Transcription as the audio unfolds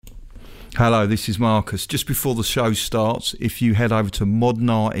Hello, this is Marcus. Just before the show starts, if you head over to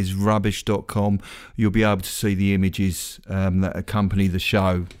modernartisrubbish.com, you'll be able to see the images that accompany the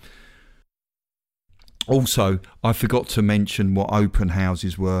show. Also, I forgot to mention what open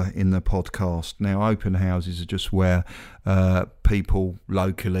houses were in the podcast. Now, open houses are just where people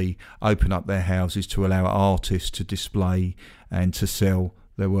locally open up their houses to allow artists to display and to sell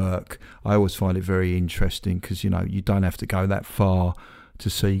their work. I always find it very interesting because, you know, you don't have to go that far to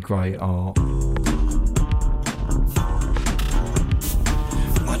see great art. My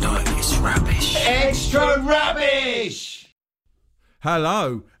name is Rubbish. Extra Rubbish!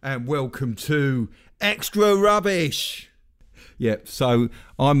 Hello and welcome to Extra Rubbish. Yep, so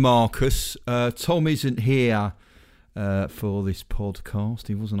I'm Marcus. Tom isn't here for this podcast.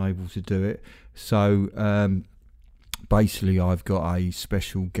 He wasn't able to do it. So basically I've got a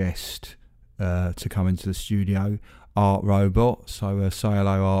special guest to come into the studio, Art Robot. So say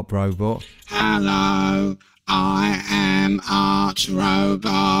hello, Art Robot. Hello, I am Art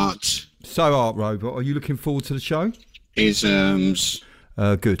Robot. So Art Robot, are you looking forward to the show? Isms.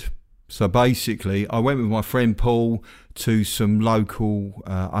 Good. So basically, I went with my friend Paul to some local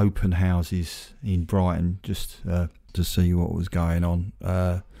open houses in Brighton just to see what was going on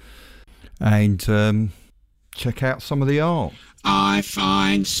and check out some of the art. I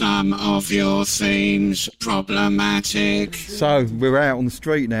find some of your themes problematic. So we're out on the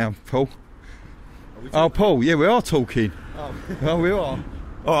street now, Paul. Oh, Paul, yeah, we are talking. Oh, we are.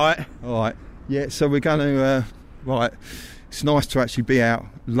 All right. Yeah, so we're going to, right, it's nice to actually be out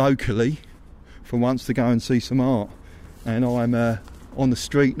locally for once to go and see some art. And I'm on the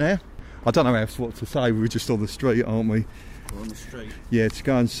street now. I don't know else what to say, we're just on the street, aren't we? We're on the street. Yeah, to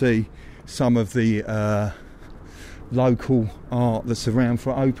go and see some of the local art that's around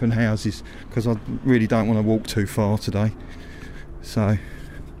for open houses, because I really don't want to walk too far today. So,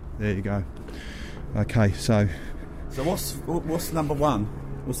 there you go. Okay, so what's number one?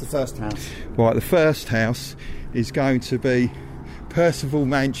 What's the first house? Right, the first house is going to be Percival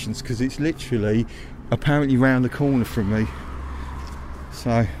Mansions, because it's literally apparently round the corner from me.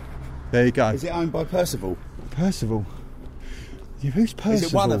 So, there you go. Is it owned by Percival? Percival? Yeah, who's Percival? Is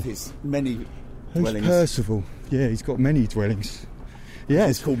it one of his many dwellings? Who's Percival? Yeah, he's got many dwellings. Yeah,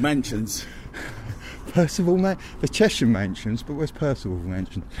 it's called mansions. Percival the Cheshire Mansions, but where's Percival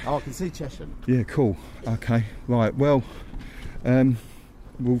Mansion? Oh, I can see Cheshire. Yeah, cool. Okay, right. Well,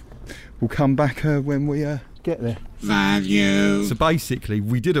 we'll come back when we get there. Value. So basically,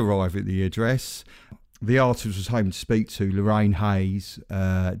 we did arrive at the address. The artist was hoping to speak to, Lorraine Hayes,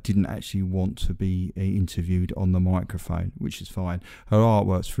 didn't actually want to be interviewed on the microphone, which is fine. Her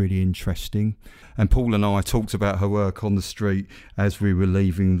artwork's really interesting. And Paul and I talked about her work on the street as we were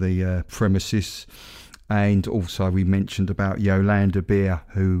leaving the premises. And also we mentioned about Yolanda Beer,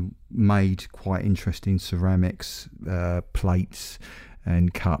 who made quite interesting ceramics, plates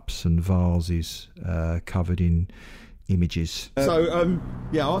and cups and vases covered in images. So,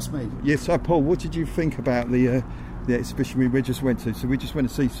 ask me. Yeah, so Paul, what did you think about the exhibition we just went to? So we just went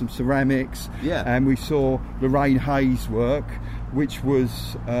to see some ceramics, and we saw Lorraine Hayes' work, which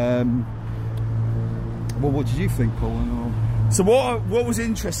was, well, what did you think, Paul? So what was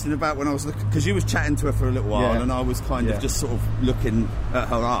interesting about when I was looking, because you was chatting to her for a little while, and I was kind of just sort of looking at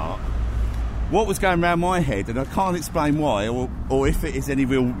her art. What was going around my head, and I can't explain why, or if it is any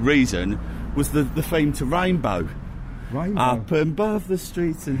real reason, was the theme to Rainbow. Rainbow. Up and above the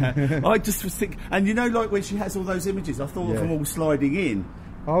streets, and I just was thinking, and you know, like when she has all those images, I thought of them all sliding in.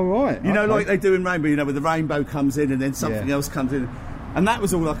 Oh right. You know, like they do in Rainbow. You know, where the rainbow comes in and then something else comes in, and that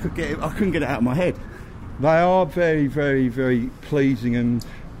was all I could get. I couldn't get it out of my head. They are very, very, very pleasing and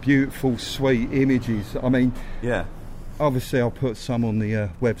beautiful, sweet images. I mean, obviously I'll put some on the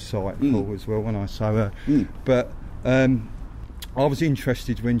website, Paul, as well, when I so. But I was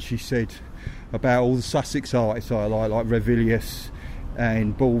interested when she said about all the Sussex artists I like Revilius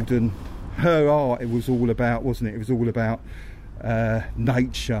and Baldwin. Her art, it was all about, wasn't it? It was all about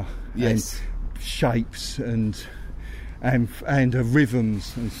nature and shapes and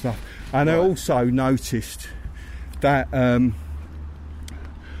rhythms and stuff. And I also noticed that I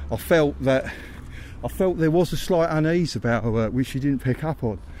felt there was a slight unease about her work, which she didn't pick up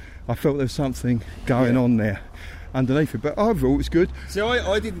on. I felt there was something going on there underneath it, but overall it was good. So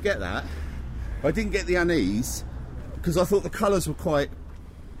I didn't get that. I didn't get the unease because I thought the colours were quite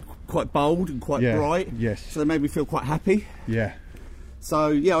bold and quite bright. Yes. So they made me feel quite happy. Yeah. So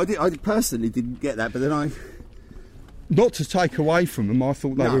I personally didn't get that, but then not to take away from them, I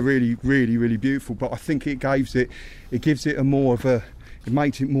thought they were really, really, really beautiful. But I think it gives it a more of a, it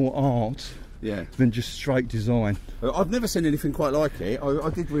makes it more art than just straight design. I've never seen anything quite like it. I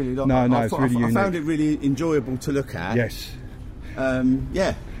did really like it. No, it's really unique. I found it really enjoyable to look at. Yes.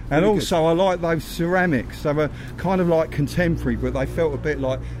 Yeah. And also, I like those ceramics. They were kind of like contemporary, but they felt a bit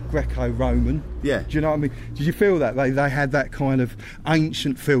like Greco-Roman. Yeah. Do you know what I mean? Did you feel that? They had that kind of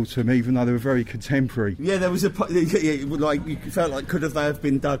ancient feel to them, even though they were very contemporary. Yeah, there was like you felt like could they have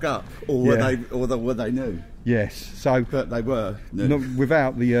been dug up, or were they new? Yes. But they were new.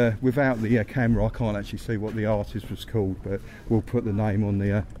 Without the camera, I can't actually see what the artist was called, but we'll put the name on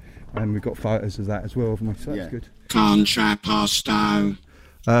the. And we've got photos of that as well, haven't we? So that's good. Contrapposto.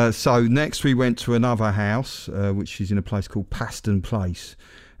 So next we went to another house, which is in a place called Paston Place,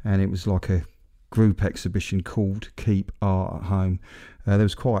 and it was like a group exhibition called Keep Art at Home. There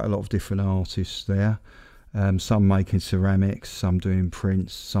was quite a lot of different artists there, some making ceramics, some doing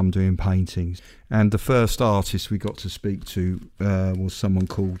prints, some doing paintings. And the first artist we got to speak to was someone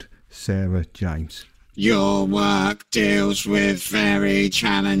called Sarah James. Your work deals with very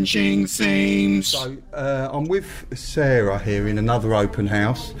challenging themes. So I'm with Sarah here in another open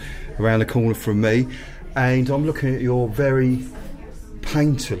house around the corner from me, and I'm looking at your very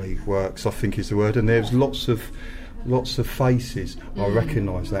painterly works, I think is the word, and there's lots of faces. I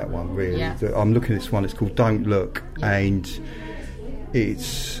recognise that one really. Yeah. I'm looking at this one, it's called Don't Look, and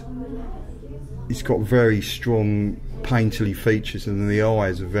it's got very strong painterly features, and the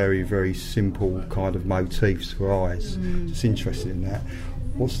eyes are very, very simple kind of motifs for eyes. Just interested in that.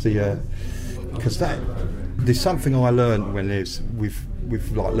 What's the because there's something I learned when there's with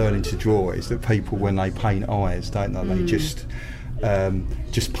like learning to draw, is that people, when they paint eyes, don't they, they just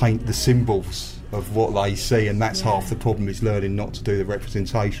paint the symbols of what they see, and that's half the problem, is learning not to do the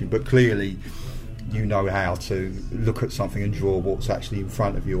representation. But clearly you know how to look at something and draw what's actually in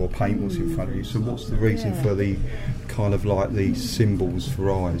front of you, or paint what's in front of you. So what's the reason for the kind of like the symbols for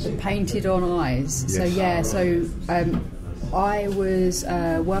eyes? Painted on eyes. Yes. So I was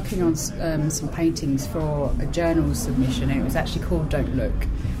working on some paintings for a journal submission, and it was actually called Don't Look.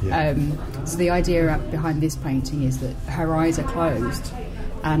 Yeah. So the idea behind this painting is that her eyes are closed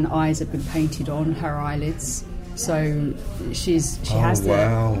and eyes have been painted on her eyelids. So she has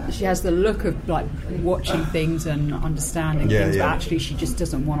the look of like watching things and understanding things, but actually she just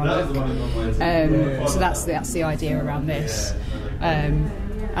doesn't want to look. So that's the idea around this, and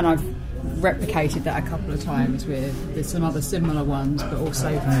I've replicated that a couple of times with some other similar ones, but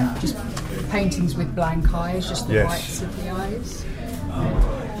also just paintings with blank eyes, just the whites of the eyes.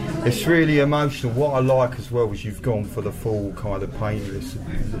 It's really emotional. What I like as well is you've gone for the full kind of paintless.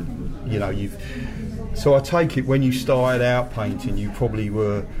 You know, so I take it when you started out painting, you probably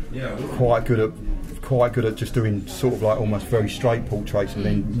were quite good at just doing sort of like almost very straight portraits, and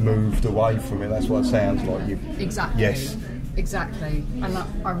then moved away from it. That's what it sounds like. Exactly. Yes. Exactly. And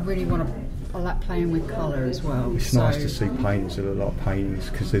I really want to. I like playing with colour as well. It's nice to see paintings that are like paintings,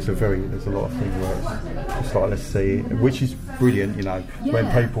 because there's a lot of things where it's like, let's see, which is brilliant, you know,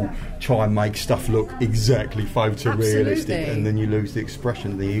 when people try and make stuff look exactly photorealistic, and then you lose the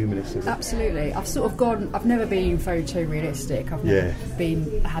expression, the humanness of it. Absolutely. I've never been photorealistic. I've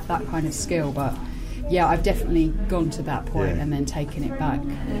never had that kind of skill, but yeah, I've definitely gone to that point and then taken it back.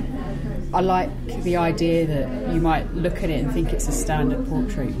 I like the idea that you might look at it and think it's a standard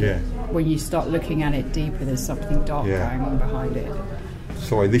portrait. Yeah. When you start looking at it deeper, there's something dark going on behind it.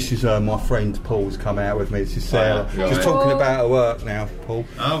 Sorry, this is my friend Paul's come out with me. This is Sarah. Just talking about her work now, Paul.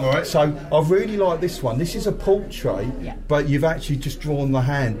 Oh, right. So I really like this one. This is a portrait, but you've actually just drawn the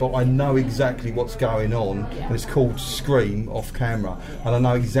hand, but I know exactly what's going on. Yeah. And it's called Scream Off Camera, and I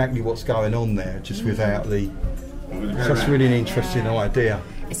know exactly what's going on there, just without the... So that's really an interesting idea.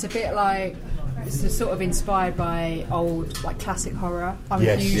 It's a bit like... It's sort of inspired by old, like, classic horror. I'm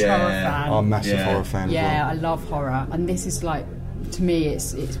a huge horror fan. I'm a massive horror fan as well. Yeah, I love horror. And this is like, to me,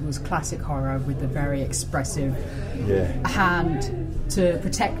 it was classic horror with a very expressive hand to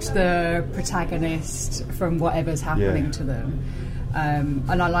protect the protagonist from whatever's happening to them.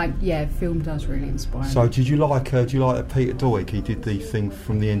 And I like, film does really inspire me. So do you like Peter Doig? He did the thing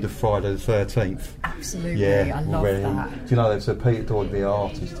from the end of Friday the 13th. Absolutely, I love that. Do you know there's a Peter Doig, the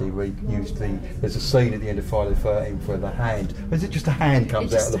artist, there's a scene at the end of Friday the 13th where the hand, is it just a hand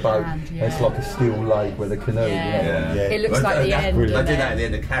comes out of the boat? And it's like a steel lake with a canoe. It looks like the end. Brilliant. They did that at the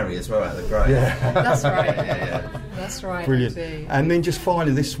end of Carrie as well, out of the grave. Yeah. That's right. That's right. Brilliant. Indeed. And then just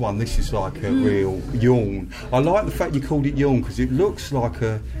finally this one, this is like a real yawn. I like the fact you called it yawn, because it looks like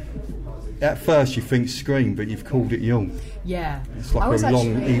at first you think Scream, but you've called it yawn. Yeah. It's like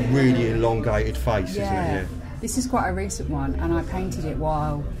really elongated face, isn't it? Yeah. This is quite a recent one, and I painted it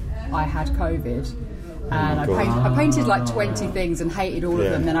while I had COVID. And I painted like 20 things and hated all of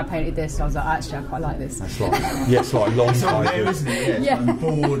them. Then I painted this. So I was like, actually, I quite like this. That's like, it's like long there, isn't it? Yeah. I'm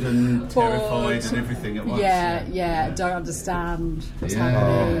bored and terrified and everything at once. Yeah. Don't understand what's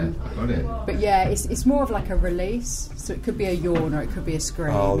happening. Got it. But yeah, it's more of like a release. So it could be a yawn or it could be a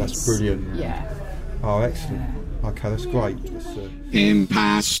scream. Oh, that's brilliant. Yeah. Oh, excellent. Okay, that's great.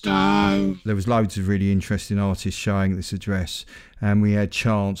 Impasto. There was loads of really interesting artists showing at this address, and we had a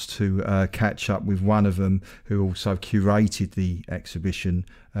chance to catch up with one of them who also curated the exhibition,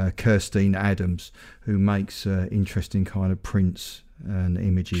 Kirstine Adams, who makes interesting kind of prints and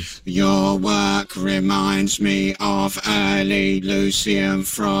images. Your work reminds me of early Lucian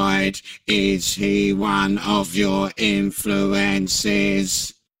Freud. Is he one of your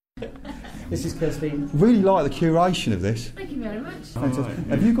influences? This is Kirstine. Really like the curation of this. Thank you very much. Fantastic.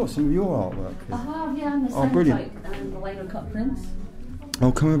 Have you got some of your artwork? I have, yeah, and the brilliant. and the liner cut prints.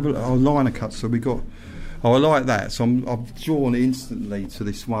 Oh, come over. Oh, liner cuts. So we got. Oh, I like that. So I've drawn instantly to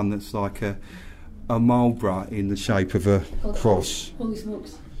this one that's like a Marlborough in the shape of a cross. Holy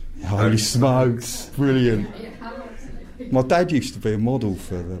smokes. Holy smokes! Brilliant. My dad used to be a model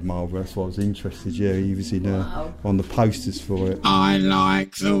for the Marlborough, that's why I was interested. Yeah, he was in on the posters for it. I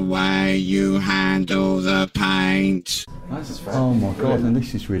like the way you handle the paint. Oh my God, and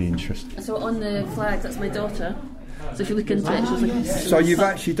this is really interesting. So on the flag, that's my daughter. So if you look into it, she's like... So you've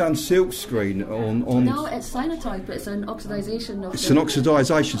actually done silk screen on... No, it's cyanotype, but it's an oxidisation of... It's an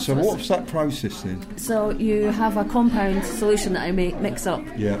oxidisation, so what's that process then? So you have a compound solution that I mix up,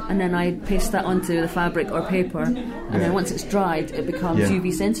 and then I paste that onto the fabric or paper, and then once it's dried, it becomes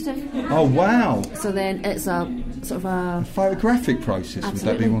UV sensitive. Oh wow! So then it's a sort of a photographic process.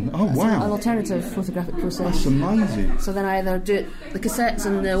 Absolutely. Would that be one? Oh wow! An alternative photographic process. That's amazing. So then I either do it, the cassettes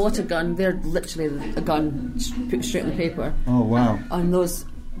and the water gun, they're literally a gun put straight on the paper. Oh wow! On those,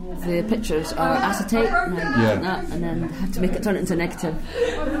 the pictures are acetate, and I put that, and then have to turn it into negative.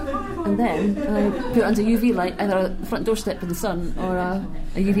 And then I put it under UV light, either a front doorstep in the sun or a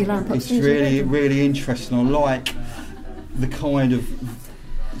UV lamp upstairs. It's really, really interesting. I like the kind of...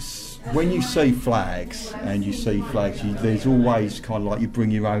 When you see flags, there's always kind of like you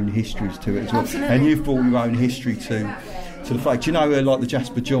bring your own histories to it as well. Absolutely. And you've brought your own history to the flag. Do you know like the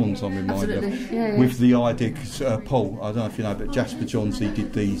Jasper Johns, I'm reminded of? Yeah. With the idea, cause, Paul, I don't know if you know, but Jasper Johns, he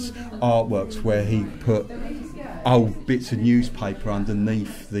did these artworks where he put old bits of newspaper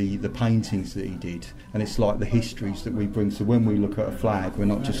underneath the paintings that he did, and it's like the histories that we bring. So when we look at a flag, we're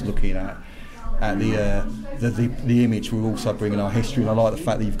not just looking at the image, we're also bringing our history, and I like the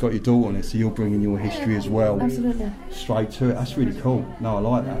fact that you've got your daughter on it, so you're bringing your history as well. Absolutely. Straight to it. That's really cool. No, I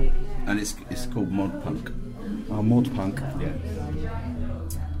like that. And it's called Mod Punk. Oh, Mod Punk. Yeah.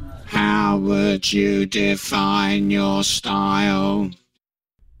 How would you define your style?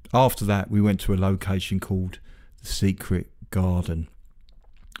 After that, we went to a location called the Secret Garden.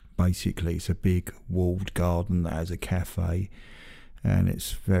 Basically, it's a big walled garden that has a cafe, and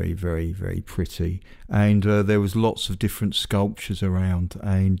it's very, very, very pretty. And there was lots of different sculptures around,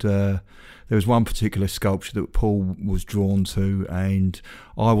 and there was one particular sculpture that Paul was drawn to, and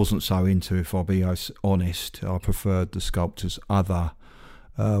I wasn't so into, if I'll be honest. I preferred the sculptor's other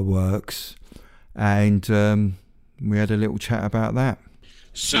works, and we had a little chat about that.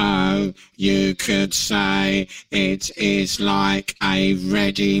 So you could say it is like a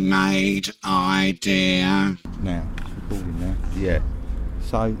ready-made idea. Now, it's recording now. Yeah.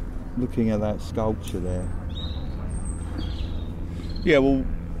 So, looking at that sculpture there. Yeah, well,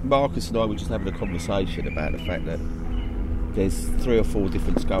 Marcus and I were just having a conversation about the fact that there's 3 or 4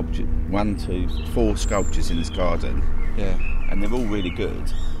 different sculptures, 1, 2, 4 sculptures in this garden. Yeah. And they're all really good,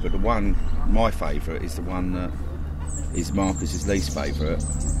 but the one, my favourite, is the one that is Marcus's least favourite,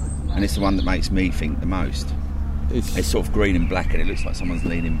 and it's the one that makes me think the most. It's sort of green and black, and it looks like someone's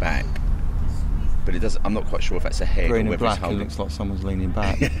leaning back. But it does. I'm not quite sure if that's a head green or whether and black. It's holding... It looks like someone's leaning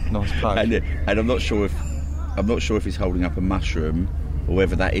back. Nice pose. And I'm not sure if he's holding up a mushroom or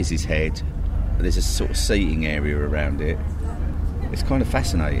whether that is his head. There's a sort of seating area around it. It's kind of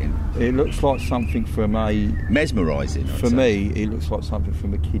fascinating. It looks like something from a... mesmerising. For me, it looks like something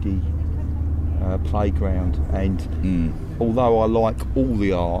from a kiddie playground. And although I like all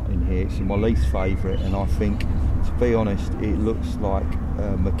the art in here, it's my least favourite. And I think, to be honest, it looks like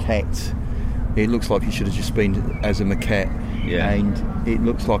a maquette. It looks like it should have just been as a maquette. Yeah. And it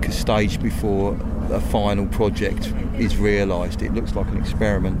looks like a stage before a final project is realised. It looks like an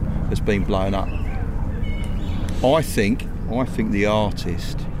experiment that's been blown up. I think the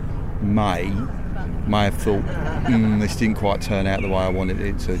artist may have thought, this didn't quite turn out the way I wanted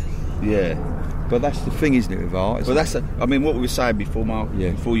it to. Yeah. But that's the thing, isn't it, with art? Well, I mean, what we were saying before, Mark,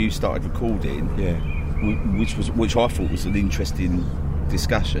 before you started recording, which I thought was an interesting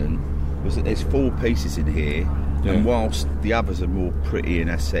discussion, was that there's 4 pieces in here, and whilst the others are more pretty and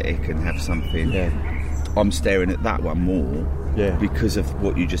aesthetic and have something, I'm staring at that one more because of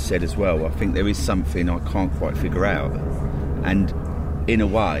what you just said as well. I think there is something I can't quite figure out, and in a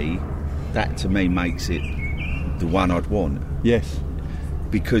way, that to me makes it the one I'd want. Yes.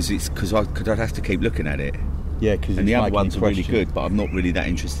 Because I'd have to keep looking at it. Yeah, because the other ones are really good, but I'm not really that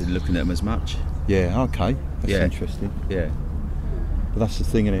interested in looking at them as much. Yeah, okay. That's interesting. Yeah. But that's the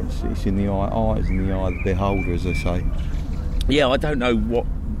thing, isn't it? It's in the eye. Art is in the eye of the beholder, as they say. Yeah, I don't know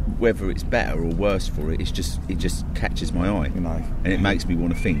whether it's better or worse for it. It just catches my eye, and it makes me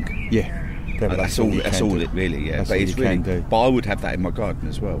want to think. Yeah, that's all it really. Yeah, but it's really. But I would have that in my garden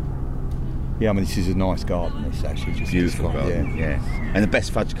as well. Yeah, I mean, this is a nice garden. It's actually just beautiful garden. Yeah, and the best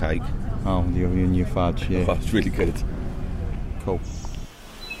fudge cake. Oh, your fudge. Yeah, oh, it's really good. Cool.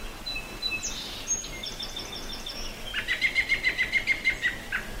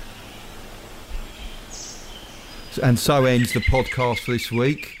 And so ends the podcast for this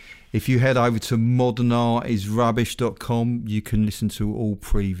week. If you head over to modernartisrubbish.com, you can listen to all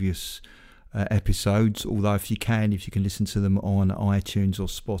previous episodes. Although if you can listen to them on iTunes or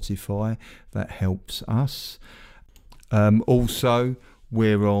Spotify, that helps us. Also,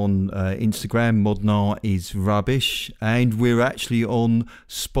 we're on Instagram, Modern Art is Rubbish, and we're actually on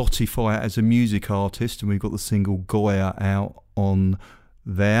Spotify as a music artist, and we've got the single Goya out on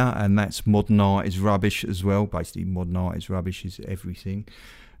there, and that's Modern Art is Rubbish as well. Basically, Modern Art is Rubbish is everything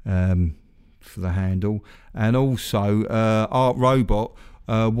for the handle. And also, Art Robot,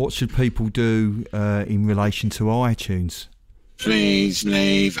 what should people do in relation to iTunes? Please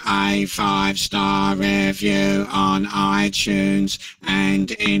leave a 5-star review on iTunes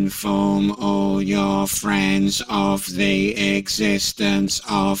and inform all your friends of the existence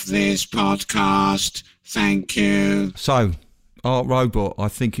of this podcast. Thank you. So, Art Robot, I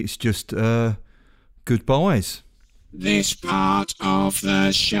think it's just goodbyes. This part of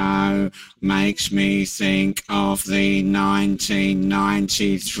the show makes me think of the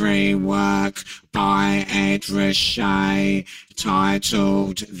 1993 work by Ed Ruscha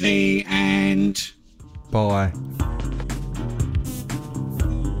titled The End. Bye.